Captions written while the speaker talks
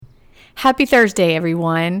Happy Thursday,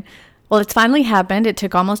 everyone. Well, it's finally happened. It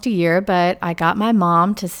took almost a year, but I got my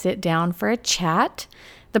mom to sit down for a chat.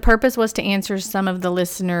 The purpose was to answer some of the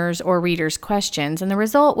listeners' or readers' questions, and the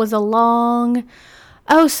result was a long,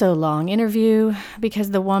 oh so long interview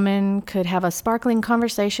because the woman could have a sparkling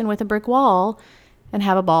conversation with a brick wall and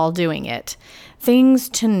have a ball doing it. Things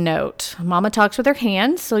to note. Mama talks with her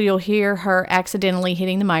hands, so you'll hear her accidentally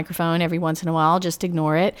hitting the microphone every once in a while. Just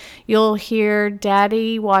ignore it. You'll hear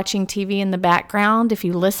Daddy watching TV in the background if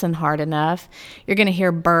you listen hard enough. You're going to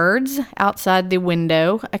hear birds outside the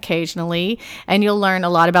window occasionally, and you'll learn a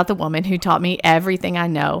lot about the woman who taught me everything I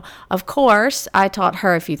know. Of course, I taught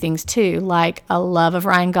her a few things too, like a love of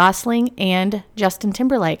Ryan Gosling and Justin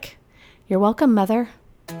Timberlake. You're welcome, Mother.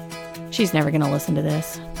 She's never going to listen to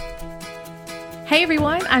this. Hey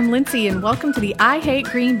everyone, I'm Lindsay and welcome to the I Hate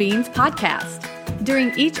Green Beans podcast.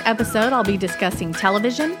 During each episode, I'll be discussing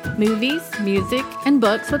television, movies, music, and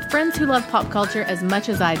books with friends who love pop culture as much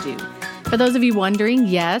as I do. For those of you wondering,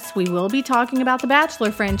 yes, we will be talking about the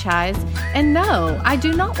Bachelor franchise. And no, I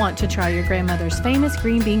do not want to try your grandmother's famous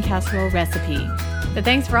green bean casserole recipe. But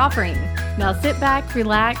thanks for offering. Now sit back,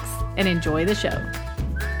 relax, and enjoy the show.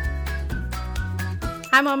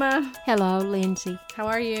 Hi, Mama. Hello, Lindsay. How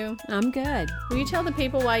are you? I'm good. Will you tell the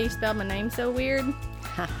people why you spelled my name so weird?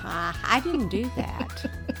 I didn't do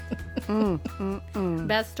that.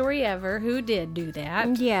 Best story ever. Who did do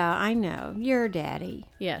that? Yeah, I know. Your daddy.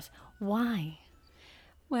 Yes. Why?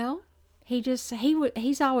 Well,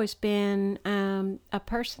 he's always been a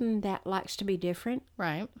person that likes to be different.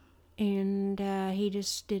 Right. And he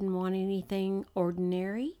just didn't want anything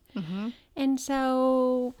ordinary. Mm-hmm. And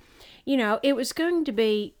so, you know, it was going to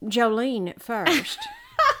be Jolene at first.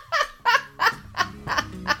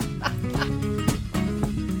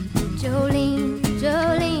 Jolene,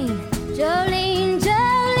 Jolene, Jolene,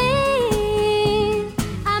 Jolene,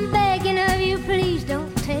 I'm begging of you, please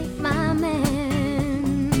don't take my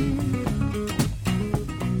man.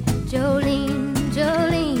 Jolene,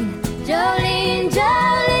 Jolene, Jolene,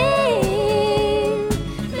 Jolene,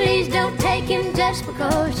 please don't take him just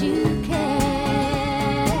because you can.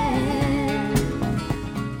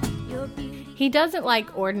 He doesn't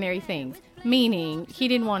like ordinary things, meaning he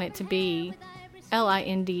didn't want it to be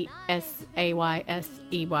Lindsay.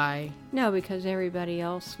 No, because everybody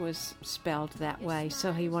else was spelled that way,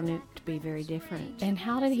 so he wanted it to be very different. And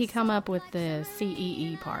how did he come up with the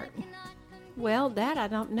CEE part? Well, that I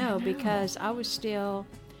don't know because I was still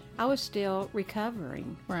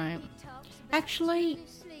recovering. Right. Actually,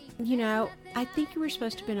 you know, I think you were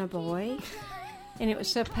supposed to have been a boy, and it was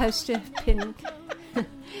supposed to have been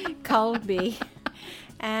Colby.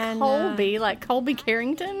 And Colby, like Colby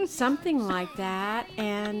Carrington? Something like that.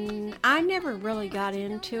 And I never really got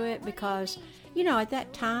into it because, you know, at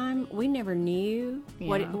that time, we never knew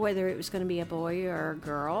whether it was going to be a boy or a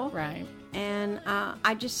girl. Right. And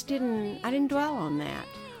I didn't dwell on that.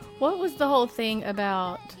 What was the whole thing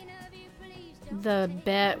about the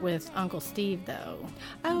bet with Uncle Steve, though?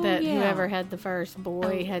 Oh, that yeah. whoever had the first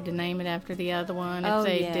boy had to name it after the other one if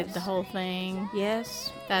they did the whole thing.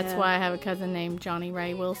 Yes. That's why I have a cousin named Johnny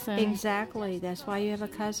Ray Wilson. Exactly. That's why you have a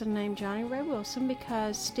cousin named Johnny Ray Wilson,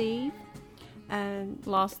 because Steve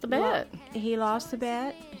lost the bet. He lost the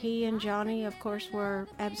bet. He and Johnny, of course, were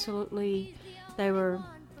they were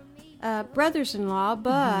brothers-in-law,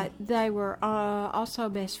 but they were also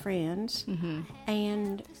best friends. Mm-hmm.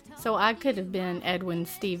 And so I could have been Edwin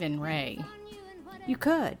Stephen Ray. You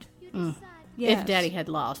could. Yes. If Daddy had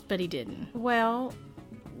lost, but he didn't. Well,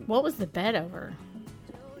 what was the bet over?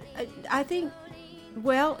 I think,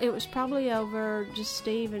 well, it was probably over just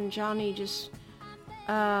Steve and Johnny just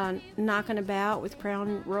knocking about with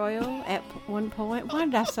Crown Royal at one point. Why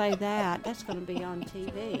did I say that? That's going to be on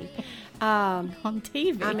TV. On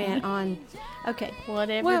TV? I mean, okay.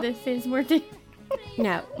 Whatever this is, we're doing.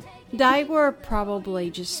 No. They were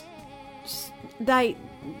probably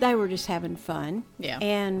they were just having fun. Yeah.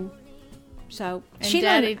 And so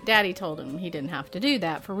Daddy told him he didn't have to do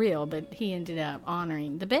that for real, but he ended up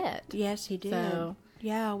honoring the bet. Yes, he did. So,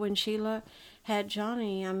 yeah, when Sheila had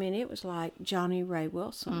Johnny, I mean, it was like Johnny Ray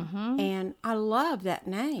Wilson. Mm-hmm. And I love that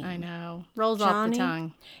name. I know. Rolls Johnny, off the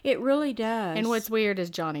tongue. It really does. And what's weird is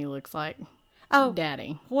Johnny looks like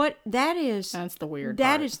Daddy. That's the weird part.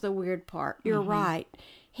 That is the weird part. You're right.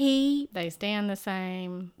 They stand the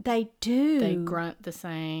same. They do. They grunt the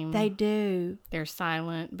same. They do. They're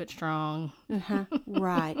silent but strong.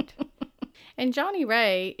 Right. And Johnny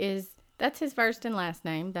Ray that's his first and last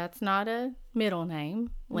name. That's not a middle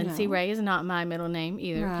name. Lindsay Ray is not my middle name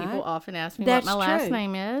either. Right. People often ask me That's what my true. last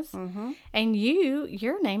name is. Mm-hmm. And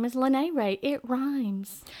your name is Lene Ray. It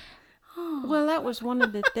rhymes. Well, that was one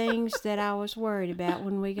of the things that I was worried about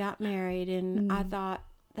when we got married, and I thought,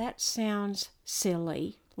 that sounds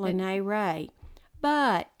silly, Lene Ray.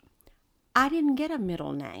 But I didn't get a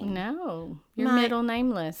middle name. No, you're My- middle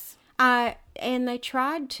nameless. And they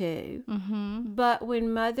tried to, but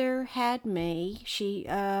when Mother had me,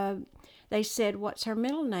 they said, "What's her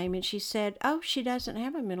middle name?" And she said, "Oh, she doesn't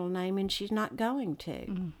have a middle name, and she's not going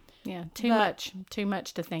to." Yeah, too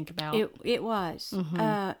much to think about. It was.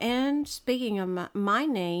 And speaking of my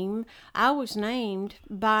name, I was named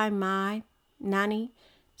by my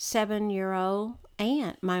 97-year-old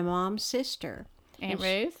aunt, my mom's sister. Aunt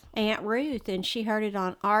Ruth? Aunt Ruth, and she heard it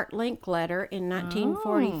on Art Linkletter in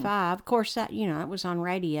 1945. Of course, that it was on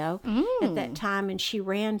radio at that time, and she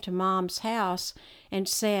ran to Mom's house and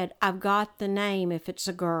said, "I've got the name if it's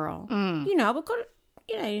a girl." Because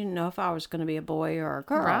I didn't know if I was going to be a boy or a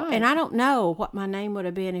girl, Right. and I don't know what my name would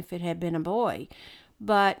have been if it had been a boy.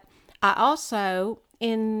 But I also,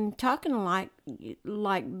 in talking like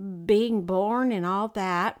being born and all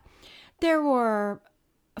that, there were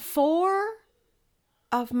 4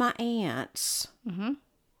 of my aunts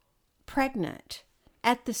pregnant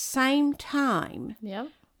at the same time. Yep.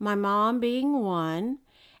 My mom being one,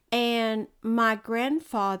 and my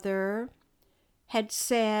grandfather had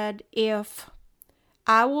said, if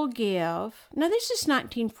I will give, now this is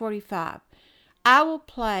 1945, I will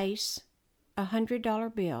place a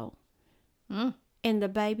 $100 bill in the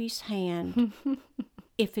baby's hand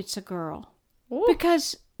if it's a girl. Ooh.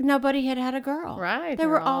 Because nobody had a girl. Right, They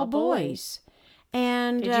were all boys.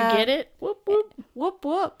 And Did you get it? Whoop, whoop. Whoop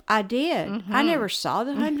whoop! I did. I never saw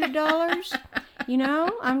the $100.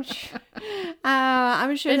 I'm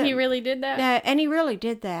sure And that, he really did that? and he really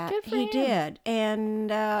did that. Good for he him. did. And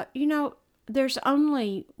there's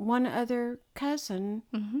only one other cousin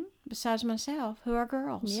besides myself who are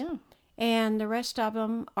girls. Yeah. And the rest of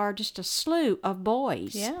them are just a slew of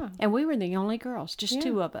boys. Yeah. And we were the only girls, just Yeah.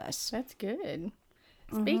 2 of us. That's good.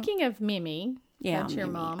 Speaking of Mimi, Yeah, that's your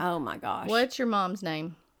Mimi. mom. Oh my gosh. What's your mom's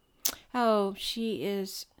name? Oh, she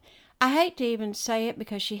is. I hate to even say it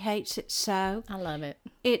because she hates it so. I love it.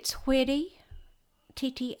 It's Whitty,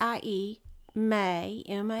 Ttie, May,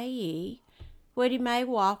 Mae, Whitty Mae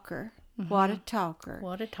Walker. What a talker.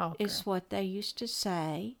 What a talker. Is what they used to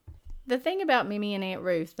say. The thing about Mimi and Aunt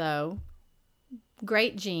Ruth, though,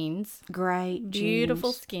 great genes, Great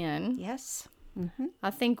beautiful genes. skin. Yes.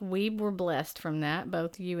 I think we were blessed from that,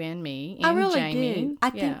 both you and me. And I really Jamie.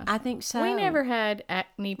 do. I think so. We never had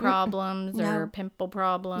acne problems or No. pimple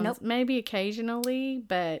problems. Nope. Maybe occasionally,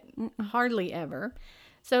 but hardly ever.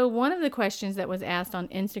 So one of the questions that was asked on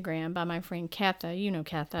Instagram by my friend Katha, you know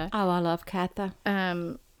Katha, Oh, I love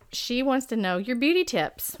Katha. she wants to know your beauty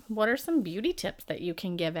tips. What are some beauty tips that you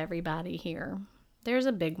can give everybody here? There's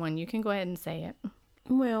a big one. You can go ahead and say it.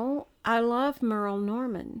 Well, I love Merle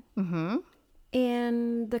Norman.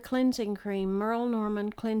 And the cleansing cream, Merle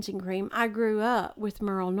Norman cleansing cream. I grew up with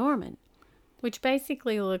Merle Norman. Which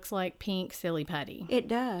basically looks like pink silly putty. It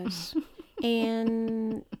does.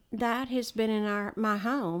 And that has been in my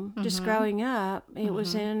home just growing up. It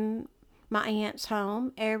was in my aunt's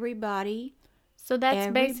home. Everybody, So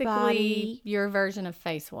that's basically Everybody- your version of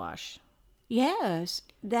face wash. yes,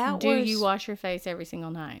 that Do was. you wash your face every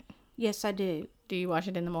single night? Yes, I do. Do you wash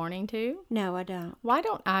it in the morning too? No, I don't. Why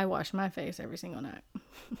don't I wash my face every single night?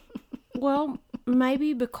 Well,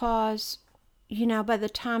 maybe because, by the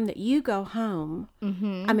time that you go home,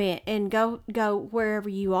 I mean, and go wherever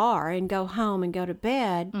you are and go home and go to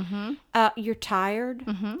bed, you're tired.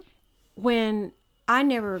 When I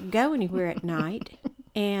never go anywhere at night,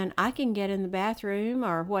 and I can get in the bathroom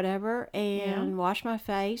or whatever and wash my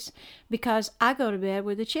face because I go to bed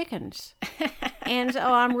with the chickens. And so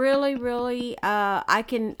I'm really, really, I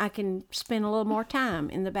can spend a little more time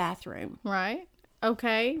in the bathroom. Right?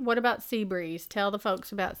 Okay. What about Sea Breeze? Tell the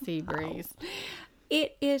folks about Sea Breeze.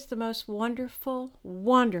 It is the most wonderful,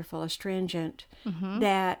 wonderful astringent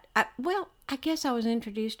that, I guess I was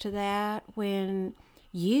introduced to that when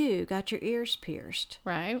you got your ears pierced.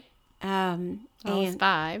 Right? I was And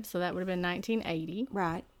 5, so that would have been 1980.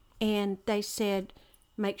 right. And they said,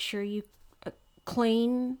 make sure you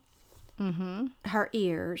clean her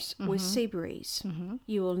ears with Sea Breeze.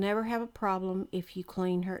 You will never have a problem if you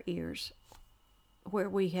clean her ears where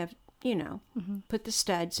we have, put the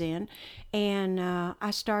studs in. And I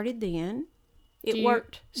started then. It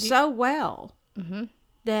worked so well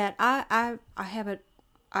that I have it.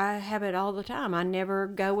 I have it all the time. I never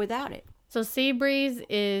go without it. So Sea Breeze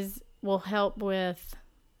will help with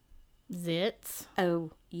zits.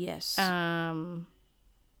 Oh, yes.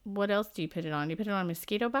 What else do you put it on? Do you put it on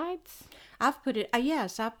mosquito bites? I've put it.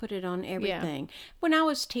 Yes, I put it on everything. When I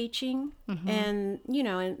was teaching, and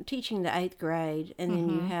and teaching the 8th grade, and then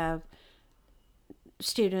you have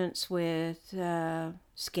students with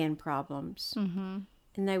skin problems, and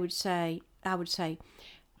they would say, I would say,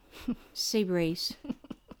 Seabreeze,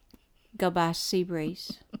 go buy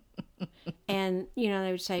Seabreeze, and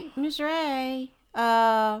they would say, Miss Ray,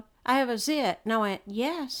 I have a zit, and I went,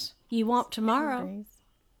 yes, you want tomorrow?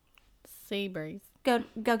 Seabreeze. Go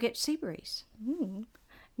get Seabreeze.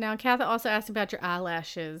 Now, Kathy also asked about your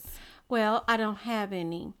eyelashes. Well, I don't have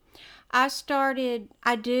any. I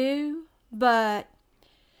do, but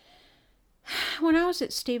when I was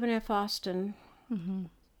at Stephen F. Austin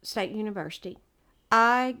State University,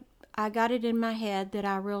 I got it in my head that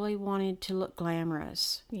I really wanted to look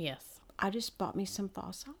glamorous. Yes. I just bought me some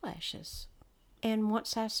false eyelashes. And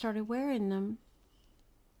once I started wearing them,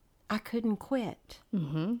 I couldn't quit.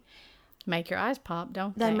 Make your eyes pop,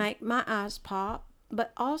 don't they? They make my eyes pop,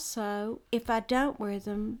 but also, if I don't wear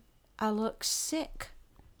them, I look sick.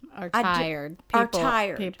 Or tired.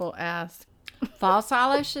 People ask. False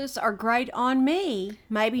eyelashes are great on me.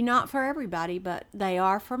 Maybe not for everybody, but they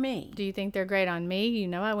are for me. Do you think they're great on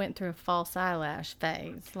me? I went through a false eyelash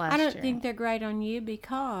phase last year. I don't think they're great on you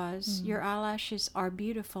because your eyelashes are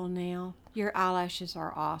beautiful now. Your eyelashes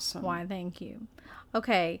are awesome. Why, thank you.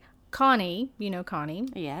 Okay, Connie, you know Connie.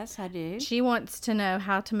 Yes, I do. She wants to know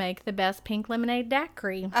how to make the best pink lemonade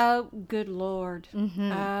daiquiri. Oh, good Lord.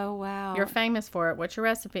 Oh, wow. You're famous for it. What's your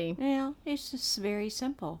recipe? Well, it's just very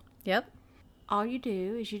simple. Yep. All you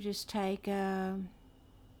do is you just take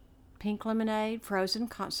pink lemonade, frozen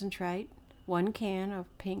concentrate, 1 can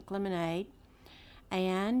of pink lemonade,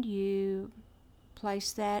 and you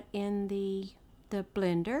place that in the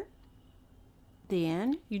blender.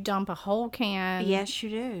 Then you dump a whole can. Yes, you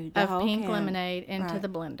do. Of pink lemonade into the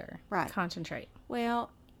blender. Right. Concentrate.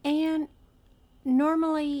 Well, and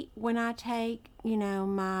normally when I take,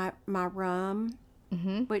 my rum,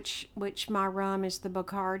 which my rum is the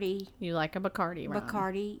Bacardi. You like a Bacardi rum.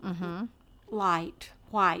 Bacardi light,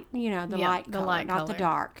 white, the light color, not the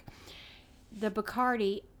dark. The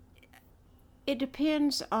Bacardi, it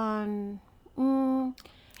depends on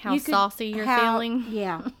how saucy you're feeling.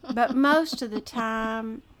 Yeah, but most of the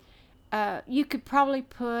time, you could probably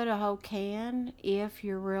put a whole can if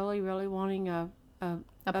you're really, really wanting a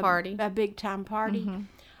party, a big time party.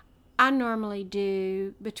 I normally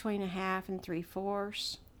do between 1/2 and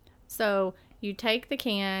 3/4. So you take the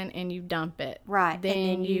can and you dump it. Right. Then, and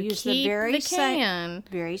then you use keep the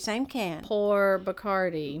very same can. Pour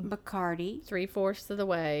Bacardi. 3/4 of the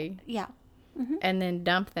way. Yeah. And then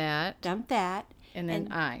dump that. And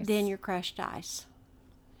then ice. Then your crushed ice.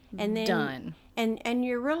 And then done. And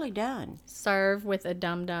you're really done. Serve with a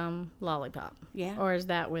Dum Dum lollipop. Yeah. Or is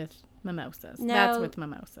that with mimosas? No. That's with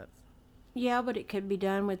mimosas. Yeah, but it could be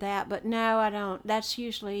done with that. But no, I don't. That's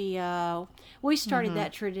usually, we started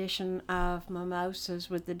that tradition of mimosas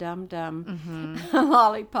with the Dum Dum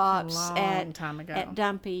lollipops time ago. at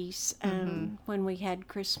Dumpy's when we had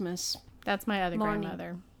Christmas. That's my other morning.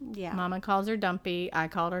 grandmother. Yeah. Mama calls her Dumpy. I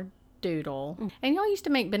called her Doodle. And y'all used to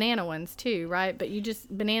make banana ones too, right? But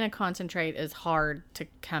banana concentrate is hard to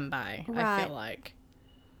come by, Right. I feel like.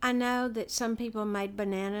 I know that some people made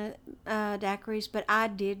banana daiquiris, but I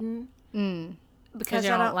didn't. Because you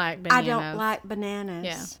don't like I don't bananas. like bananas.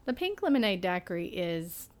 Yeah. The pink lemonade daiquiri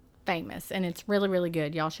is famous and it's really, really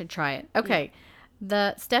good. Y'all should try it. Okay.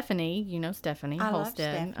 The Stephanie, Stephanie I love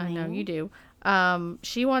Holstead. I Stephanie. know you do.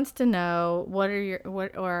 She wants to know what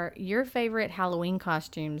are your favorite Halloween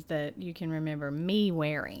costumes that you can remember me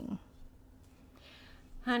wearing?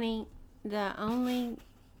 Honey, the only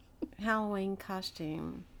Halloween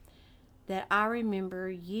costume that I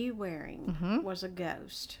remember you wearing was a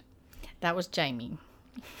ghost. That was Jamie.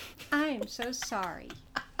 I am so sorry.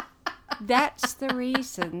 That's the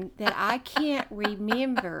reason that I can't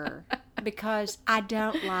remember because I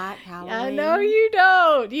don't like Halloween. I know you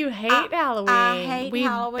don't. You hate Halloween. I hate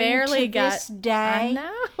Halloween barely to got this day. I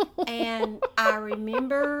know. And I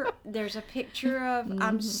remember there's a picture of,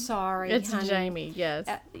 I'm sorry, It's honey. Jamie, yes.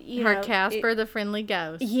 You know, Casper the Friendly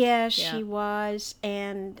Ghost. Yes, Yeah. she was.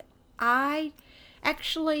 And I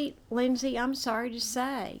actually, Lindsay, I'm sorry to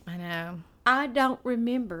say, I know. I don't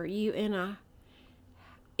remember you in a.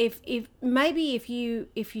 If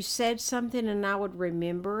you said something and I would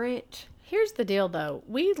remember it. Here's the deal, though.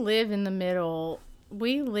 We live in the middle.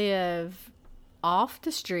 We live off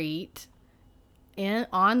the street,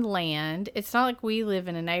 on land. It's not like we live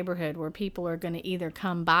in a neighborhood where people are going to either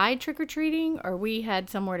come by trick or treating or we had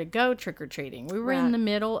somewhere to go trick or treating. We were in Right. the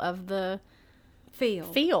middle of the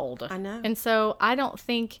Field. field. I know. And so I don't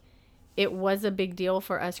think it was a big deal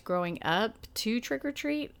for us growing up to trick or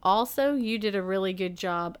treat. Also, you did a really good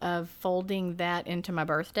job of folding that into my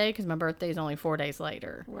birthday because my birthday is only 4 days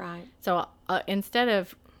later. Right. So instead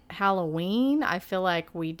of Halloween, I feel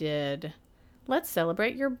like we did, let's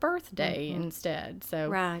celebrate your birthday instead. So,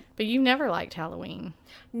 Right. But you never liked Halloween.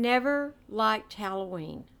 Never liked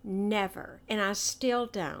Halloween. Never. And I still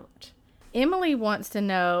don't. Emily wants to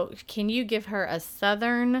know, can you give her a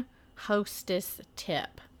Southern hostess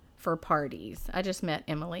tip for parties? I just met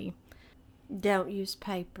Emily. Don't use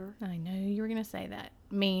paper. I know you were going to say that.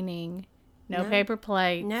 Meaning, no No. paper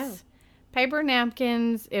plates. No. Paper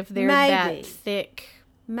napkins if they're Maybe. that thick,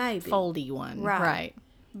 Maybe. foldy one. Right.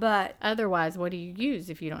 But Otherwise, what do you use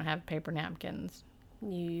if you don't have paper napkins?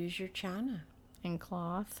 you use your china. And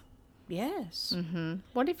cloth? Yes.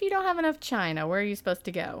 What if you don't have enough china? Where are you supposed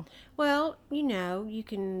to go? Well, you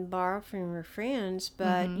can borrow from your friends,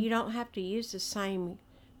 but you don't have to use the same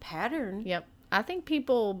pattern. Yep. I think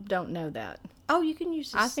people don't know that. Oh, you can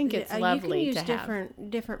use. I think it's lovely you can use to have.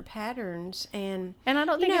 different patterns, and And I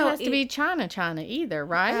don't think it has to be china either,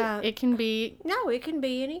 right? It can be no, it can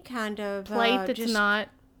be any kind of plate that's just, not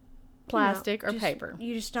plastic or just- paper.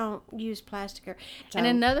 You just don't use plastic or. And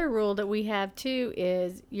another rule that we have too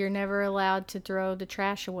is you're never allowed to throw the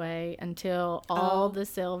trash away until all the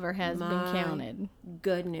silver has been my counted.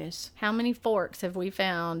 goodness, How many forks have we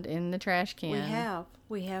found in the trash can?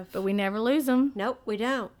 we have, But we never lose them nope, we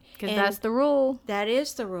don't, because And that's the rule. that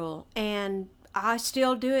is the rule, and I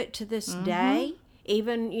still do it to this day.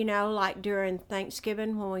 Even like during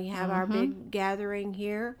Thanksgiving when we have our big gathering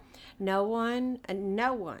here, no one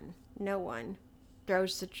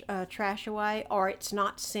throws the trash away, or it's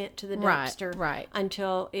not sent to the Right, dumpster right.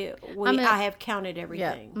 until mean, I have counted Yeah,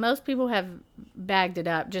 everything. most people have bagged it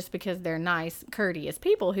up just because they're nice, courteous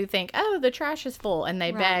people who think, oh, the trash is full, and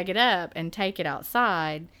they Right. bag it up and take it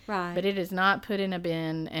outside. Right. But it is not put in a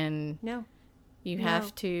bin, and No. you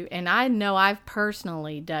have to. And I know I've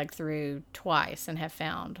personally dug through twice and have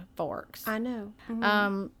found forks. I know.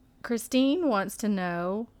 Mhm. Christine wants to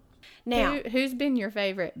know Now, who's been your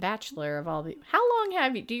favorite Bachelor of all the. How long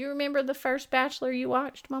have you? Do you remember the first Bachelor you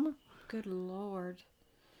watched, Mama? good Lord.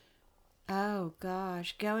 Oh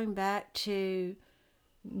gosh, going back to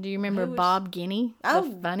Do you remember Who was- Bob Guinea, Oh.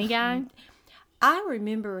 the funny guy? I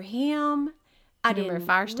remember him. I Remember didn't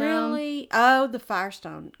Firestone? really. Oh, the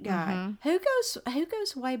Firestone guy. Who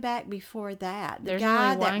goes way back before that? The There's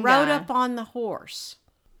guy only that one rode guy. up on the horse.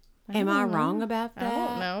 Am I wrong about I that?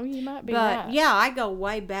 don't know. You might be But right. yeah, I go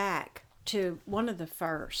way back to one of the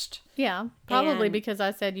first. Yeah, probably And- because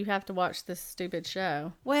I said you have to watch this stupid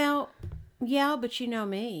show. Well, yeah, but you know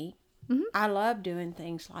me. I love doing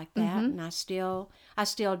things like that, and I still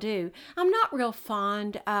do. I'm not real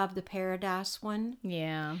fond of the Paradise one.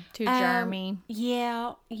 Yeah, too germy.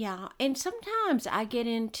 Yeah, and sometimes I get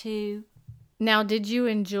into. Now, did you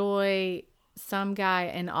enjoy some guy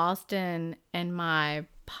in Austin and my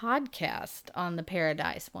podcast on the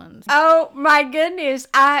Paradise ones? Oh my goodness!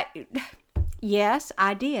 Yes,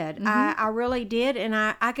 I did. I really did, and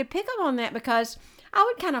I could pick up on that because I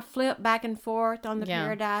would kind of flip back and forth on the Yeah.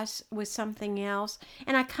 Paradise with something else,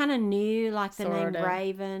 and I kind of knew like the name Sorta.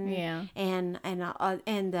 Raven, Yeah. and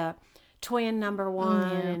the twin number one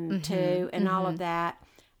and two, and all of that.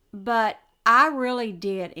 But I really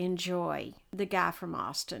did enjoy the guy from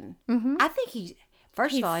Austin. I think he's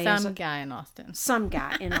first He's of all he has some guy in Austin. some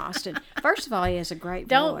guy in Austin. First of all, he has a great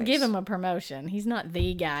Don't voice. give him a promotion. He's not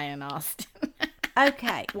the guy in Austin.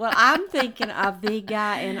 Okay, well, I'm thinking of the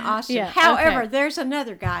guy in Austin. Yeah, However, okay. there's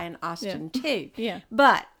another guy in Austin too. Yeah.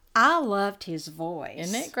 But I loved his voice.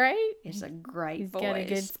 Isn't it great? It's a great He's voice. got a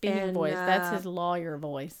good speaking And, voice. That's his lawyer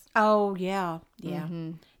voice. Oh yeah.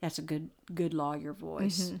 Mm-hmm. That's a good lawyer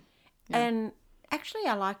voice. And actually,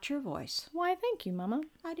 I liked your voice. Why, thank you, Mama.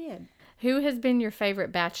 I did. Who has been your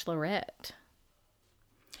favorite Bachelorette?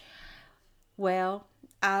 Well,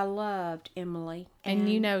 I loved Emily. And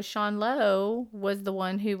you know, Sean Lowe was the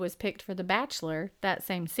one who was picked for The Bachelor that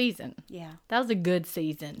same season. Yeah, That was a good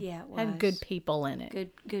season. Yeah, it Had good was. people in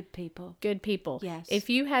it. good people. Good people. Yes. If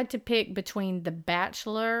you had to pick between The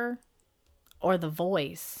Bachelor or The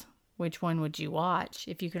Voice, which one would you watch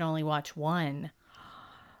if you could only watch one?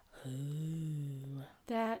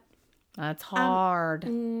 That That's hard.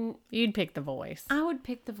 You'd pick The Voice. I would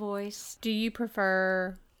pick The Voice. Do you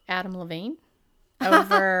prefer Adam Levine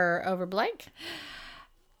over Blake?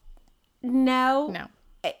 No. No.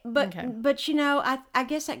 But Okay. but you know, I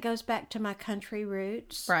guess that goes back to my country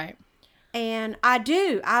roots. Right. And I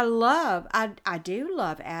do love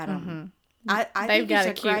Adam. I They've think got he's a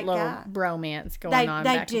a cute great little guy. romance going They on do.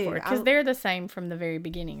 back and forth because they're the same from the very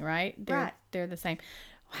beginning, right? Right. They're the same.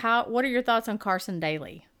 What are your thoughts on Carson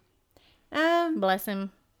Daly? Bless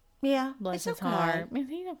him. Yeah, Bless his it's okay. heart. I mean,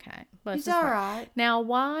 he's okay. Bless He's his all heart. right. Now,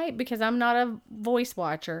 why? Because I'm not a voice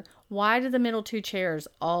watcher. Why do the middle two chairs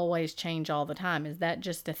always change all the time? Is that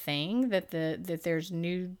just a thing that there's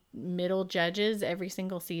new middle judges every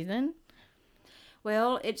single season?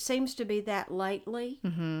 Well, it seems to be that lately.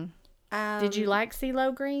 Mm-hmm. Did you like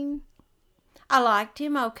CeeLo Green? I liked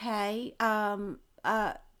him okay. Do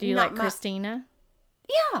you like Christina?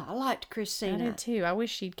 Yeah, I liked Christina. I did too. I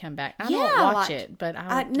wish she'd come back. I Yeah, don't watch it, but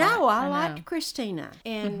I liked Christina.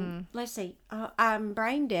 And let's see, I'm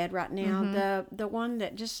brain dead right now. The one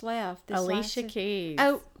that just left, this Alicia Keys.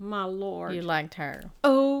 Oh my Lord! You liked her.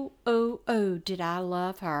 Oh, did I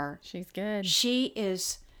love her? She's good.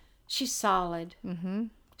 She's solid. Mm-hmm.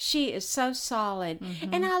 She is so solid,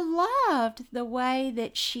 and I loved the way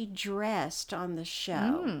that she dressed on the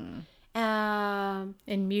show. In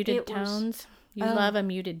muted tones. You love a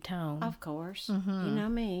muted tone. Of course. You know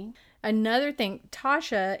me. Another thing,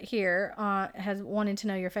 Tasha here has wanted to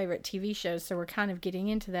know your favorite TV shows, so we're kind of getting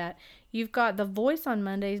into that. You've got The Voice on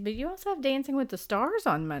Mondays, but you also have Dancing with the Stars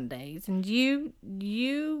on Mondays, and you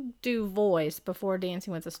do Voice before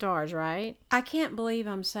Dancing with the Stars, right? I can't believe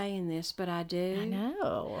I'm saying this, but I do.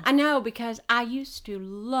 I know because I used to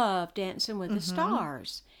love Dancing with the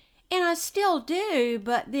Stars. And I still do,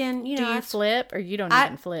 but then, you know. Do you flip or you don't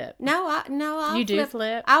even flip? No, I'll You do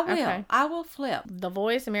flip? I will. Okay. I will flip. The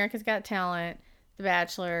Voice, America's Got Talent, The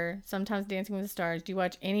Bachelor, sometimes Dancing with the Stars. Do you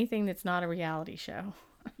watch anything that's not a reality show?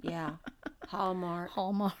 Yeah. Hallmark.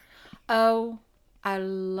 Hallmark. Oh, I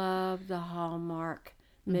love the Hallmark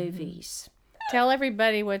movies. Tell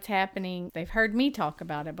everybody what's happening. They've heard me talk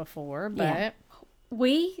about it before, but.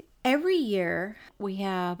 Yeah. Every year, we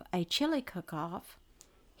have a chili cook-off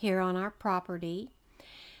here on our property.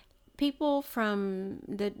 People from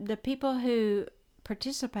the people who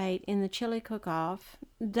participate in the chili cook-off,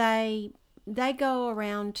 they go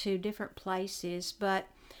around to different places, but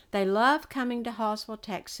they love coming to Hallsville,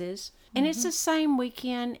 Texas, and it's the same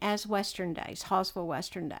weekend as Western Days, Hallsville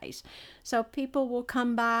Western Days. So people will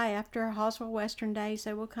come by after Hallsville Western Days.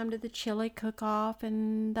 They will come to the chili cook-off,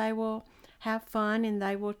 and they will have fun, and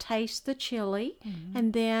they will taste the chili,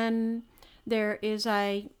 and then there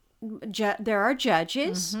are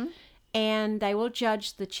judges, and they will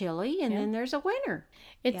judge the chili, and then there's a winner.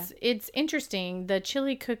 It's interesting. The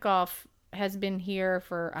chili cook-off has been here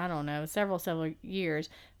for, I don't know, several years,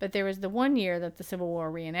 but there was the one year that the Civil War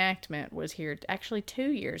reenactment was here, actually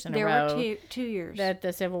 2 years in a row. There were 2 years. That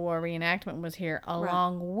the Civil War reenactment was here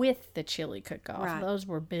along with the chili cook-off. Right. Those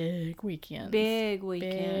were big weekends. Big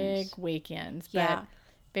weekends. Yeah. But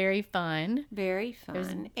very fun. Very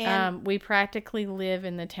fun. And we practically live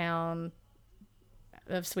in the town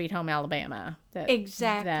of Sweet Home, Alabama.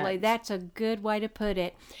 Exactly. That's a good way to put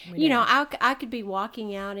it. You know, I could be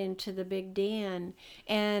walking out into the big den,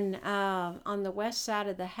 and on the west side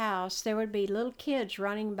of the house, there would be little kids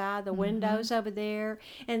running by the windows over there,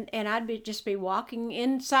 and I'd just be walking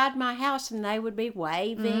inside my house, and they would be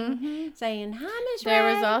waving, saying, "Hi, Miss Ray."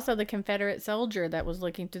 There was also the Confederate soldier that was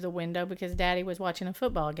looking through the window because Daddy was watching a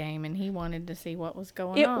football game, and he wanted to see what was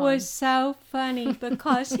going on. It was so funny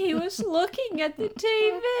because he was looking at the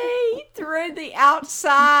TV through the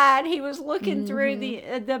outside. He was looking through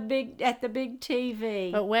the big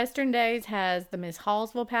TV. But Western Days has the Miss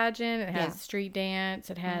Hallsville pageant. It has street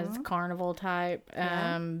dance. It has carnival type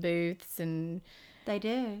booths, and they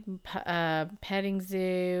do petting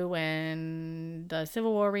zoo, and the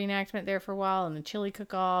Civil War reenactment there for a while, and the chili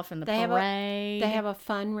cook-off, and the parade. They have a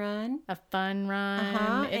fun run.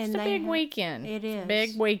 It's a big weekend. It is.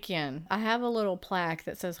 Big weekend. I have a little plaque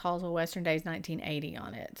that says Hallsville Western Days 1980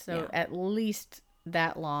 on it. So at least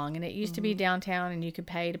that long. And it used to be downtown, and you could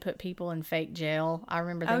pay to put people in fake jail. I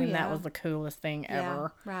remember thinking that was the coolest thing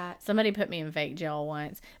ever. Right. Somebody put me in fake jail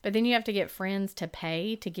once. But then you have to get friends to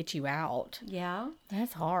pay to get you out. Yeah.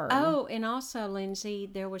 That's hard. Oh, and also, Lindsay,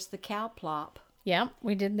 there was the cow plop. Yep.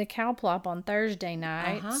 We did the cow plop on Thursday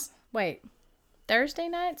nights. Wait. Thursday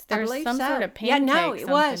nights? There's some sort of pancake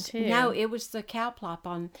too. No, it was the cow plop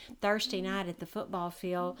on Thursday night at the football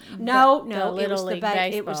field. No, it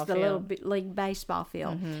was the little league baseball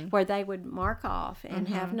field where they would mark off and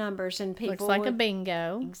have numbers, and people looks like a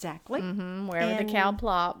bingo. Exactly. Wherever the cow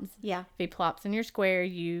plops. Yeah. If he plops in your square,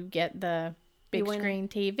 you get the big screen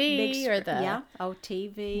TV or the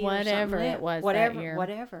TV, whatever it was that year.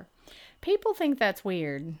 Whatever. People think that's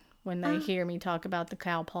weird when they hear me talk about the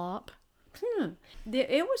cow plop.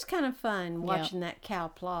 It was kind of fun watching that cow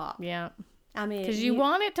plop. Yeah. I mean, Because you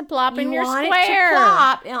want it to plop in you your want square. it to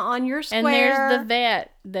plop on your square. And there's the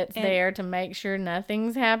vet that's there to make sure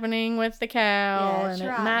nothing's happening with the cow. That's and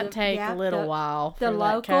it right. might take a little while for The that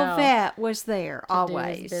local cow vet was there to do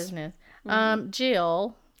always. his business.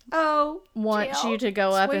 Jill wants Jill, you to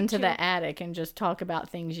go up sweet into Jill. the attic and just talk about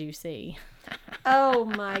things you see. Oh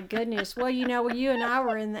my goodness. Well, you and I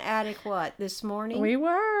were in the attic this morning? We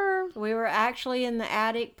were. We were actually in the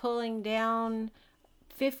attic pulling down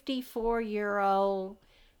 54-year-old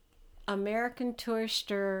American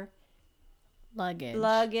Tourister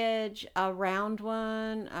luggage, a round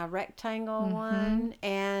one, a rectangle one,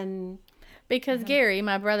 and Because Gary,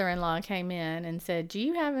 my brother-in-law, came in and said, "Do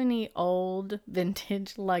you have any old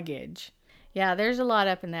vintage luggage?" Yeah, there's a lot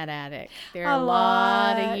up in that attic. There are a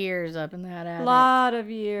lot of years up in that attic. lot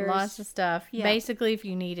of years. Lots of stuff. Yeah. Basically, if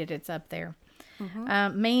you need it, it's up there.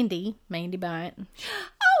 Mandy Bryant.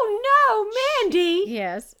 Oh no, Mandy!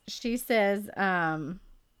 Yes, she says,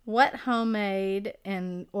 what homemade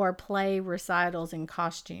and or play recitals and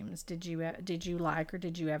costumes did you like or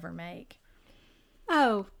did you ever make?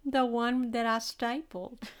 Oh, the one that I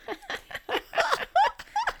stapled.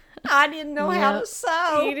 I didn't know how to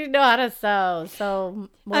sew. You didn't know how to sew. So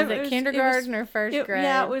was it kindergarten or first grade?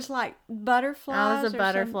 Yeah, it was like butterflies. I was a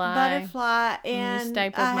butterfly. And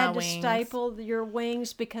stapled I my had wings. to staple your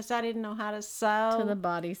wings because I didn't know how to sew. To the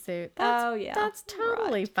bodysuit. Yeah. That's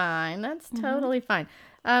totally fine. That's totally fine.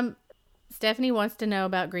 Stephanie wants to know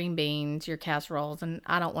about green beans, your casseroles, and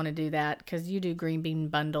I don't want to do that because you do green bean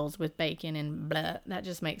bundles with bacon and blah. That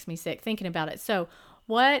just makes me sick thinking about it. So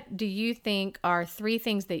what do you think are 3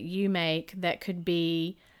 things that you make that could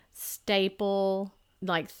be staple,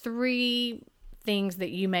 like 3 things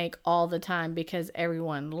that you make all the time because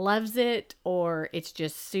everyone loves it or it's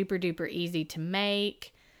just super duper easy to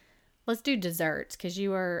make? Let's do desserts because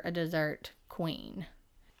you are a dessert queen.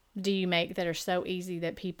 Do you make that are so easy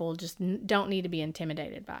that people just don't need to be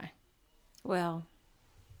intimidated by? Well,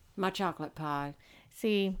 my chocolate pie.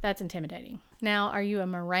 See, that's intimidating. Now, are you a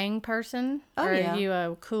meringue person? Oh, or yeah. are you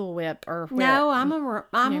a Cool Whip or whip? No, I'm a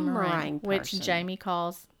meringue person. Which Jamie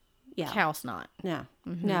calls cow snot. No,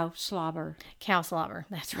 no, slobber. Cow slobber.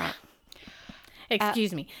 That's right.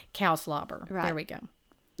 Excuse me. Cow slobber. Right. There we go.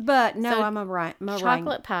 But no, So, I'm a meringue.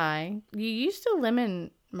 Chocolate pie. You used to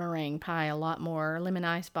lemon meringue pie a lot more. Lemon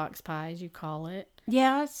icebox pie, as you call it.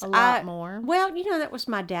 Yes. A lot more. Well, that was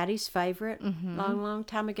my daddy's favorite long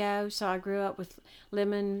time ago. So I grew up with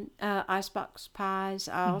lemon icebox pies.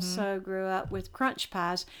 I also grew up with crunch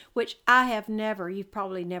pies, which I have never, you've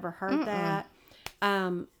probably never heard that.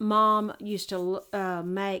 Mom used to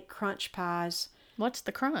make crunch pies. What's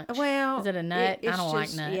the crunch? Well, is it a nut? It's I don't like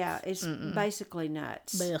just, nuts. Yeah, it's basically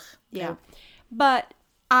nuts. Blech. Yeah. Nope. But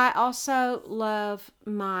I also love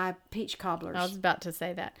my peach cobblers. I was about to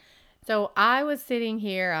say that. So I was sitting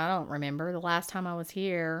here, I don't remember the last time I was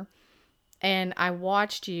here, and I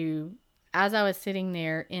watched you as I was sitting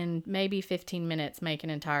there in maybe 15 minutes make an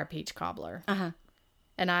entire peach cobbler. Uh-huh.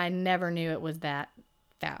 And I never knew it was that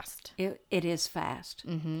fast. It is fast.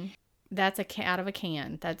 That's out of a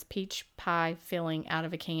can. That's peach pie filling out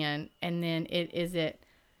of a can. And then it's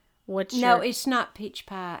not peach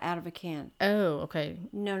pie out of a can. Oh, okay.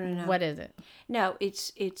 No. What is it? No,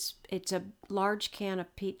 it's a large can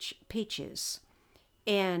of peaches.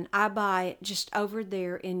 And I buy it just over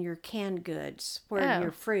there in your canned goods where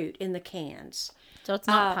your fruit in the cans. So it's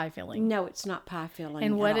not pie filling. No, it's not pie filling.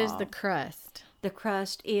 And what at is all. the crust? The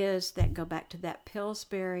crust is that go back to that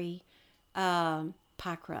Pillsbury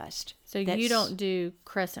pie crust. So you don't do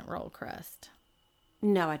crescent roll crust?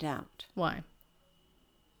 No, I don't. Why?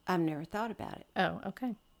 I've never thought about it. Oh,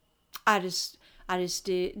 okay. I just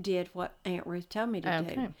did what Aunt Ruth told me to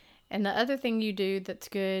do. And the other thing you do that's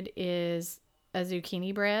good is a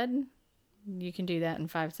zucchini bread. You can do that in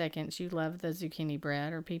 5 seconds. You love the zucchini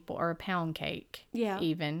bread or a pound cake. Yeah.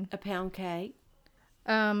 Even. A pound cake.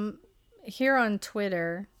 Here on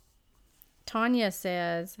Twitter, Tanya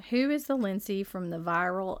says, "Who is the Lindsay from the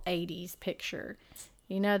viral 80s picture?"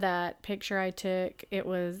 You know that picture I took? It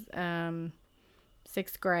was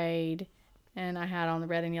 6th grade, and I had on the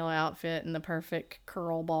red and yellow outfit and the perfect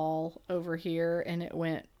curl ball over here, and it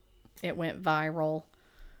went viral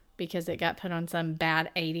because it got put on some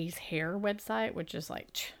bad 80s hair website, which is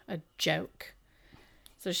like a joke.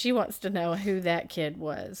 So she wants to know who that kid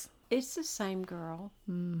was. It's the same girl.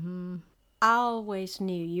 Mm-hmm. I always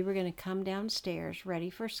knew you were going to come downstairs ready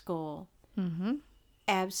for school. Mm-hmm.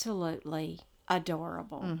 Absolutely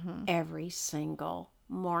adorable every single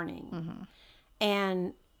morning. Mm-hmm.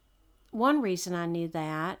 And one reason I knew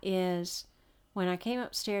that is when I came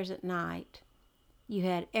upstairs at night, you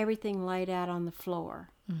had everything laid out on the floor.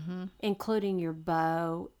 including your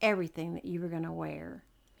bow, everything that you were going to wear.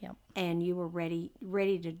 Yep. And you were ready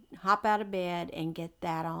to hop out of bed and get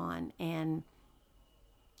that on. And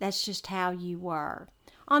that's just how you were.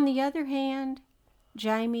 On the other hand,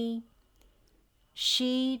 Jamie,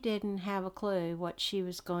 she didn't have a clue what she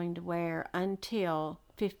was going to wear until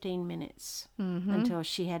 15 minutes, until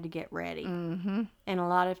she had to get ready. And a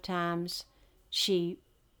lot of times she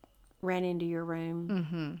ran into your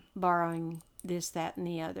room borrowing this, that, and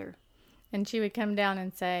the other. And she would come down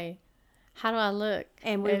and say, how do I look?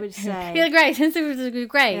 And we would say, you look great. You look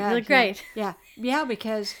great. Yeah, you look great. Yeah,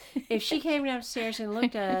 because if she came downstairs and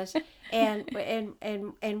looked at us and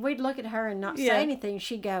we'd look at her and not say anything,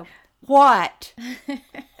 she'd go, what?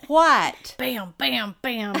 What? Bam, bam,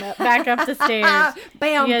 bam. Back up the stairs.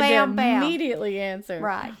 Bam, you had bam, to bam. Immediately answer.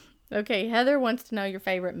 Right. Okay, Heather wants to know your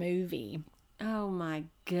favorite movie. Oh, my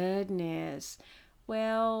goodness.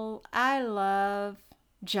 Well, I love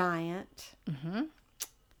Giant.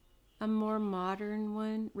 A more modern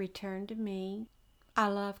one, Return to Me. I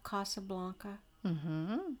love Casablanca.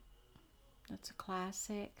 That's a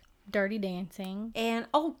classic. Dirty Dancing. And,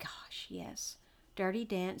 oh gosh, yes. Dirty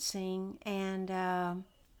Dancing. And,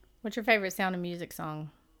 What's your favorite Sound of Music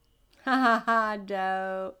song? ha ha ha,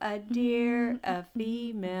 doe, a deer, a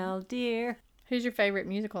female deer. Who's your favorite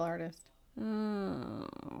musical artist?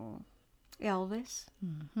 Elvis.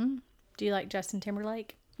 Do you like Justin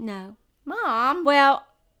Timberlake? No. Mom. Well,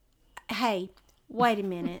 hey, wait a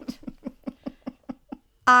minute.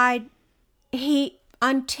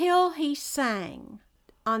 Until he sang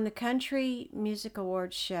on the Country Music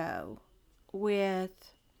Awards show with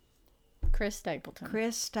Chris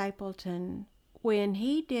Stapleton, when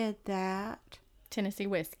he did that, Tennessee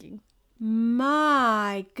Whiskey.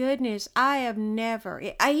 my goodness, I have never,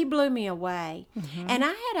 he blew me away. And I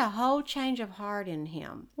had a whole change of heart in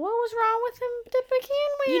him. What was wrong with him to begin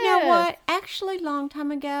with? You know what? Actually, long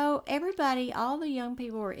time ago, all the young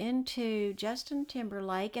people were into Justin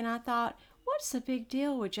Timberlake, and I thought, what's the big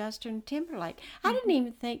deal with Justin Timberlake? I didn't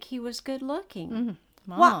even think he was good looking.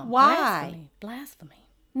 Mom, Why? Blasphemy.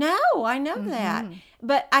 No, I know that.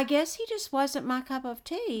 But I guess he just wasn't my cup of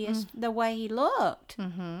tea, is the way he looked.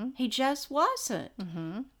 He just wasn't.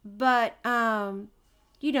 But,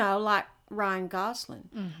 like Ryan Gosling.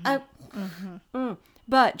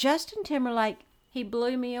 But Justin Timberlake, he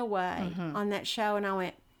blew me away on that show, and I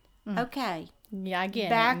went, okay. Yeah, I get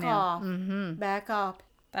Back it now. off. Back off.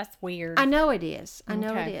 That's weird. I know it is. I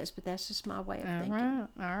know it Okay. is, but that's just my way of All thinking. right.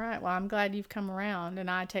 All right. Well, I'm glad you've come around, and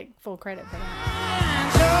I take full credit for that.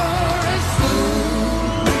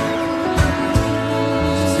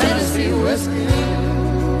 Tennessee whiskey.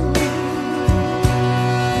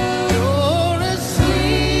 You're a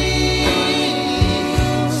sweet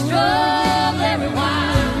strawberry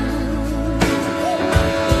wine.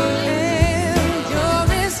 And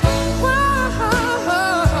you're as warm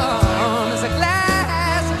as a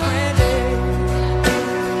glass of brandy.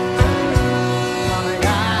 Honey,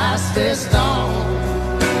 I stay strong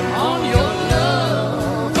on your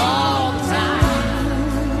love all the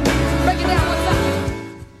time. Break it down one time.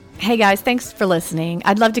 Hey guys, thanks for listening.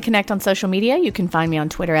 I'd love to connect on social media. You can find me on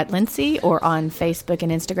Twitter at Lindsay or on Facebook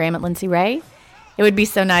and Instagram at Lindsay Ray. It would be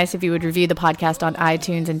so nice if you would review the podcast on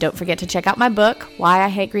iTunes, and don't forget to check out my book, Why I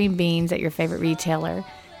Hate Green Beans, at your favorite retailer.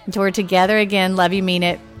 Until we're together again, love you, mean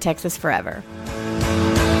it, Texas forever.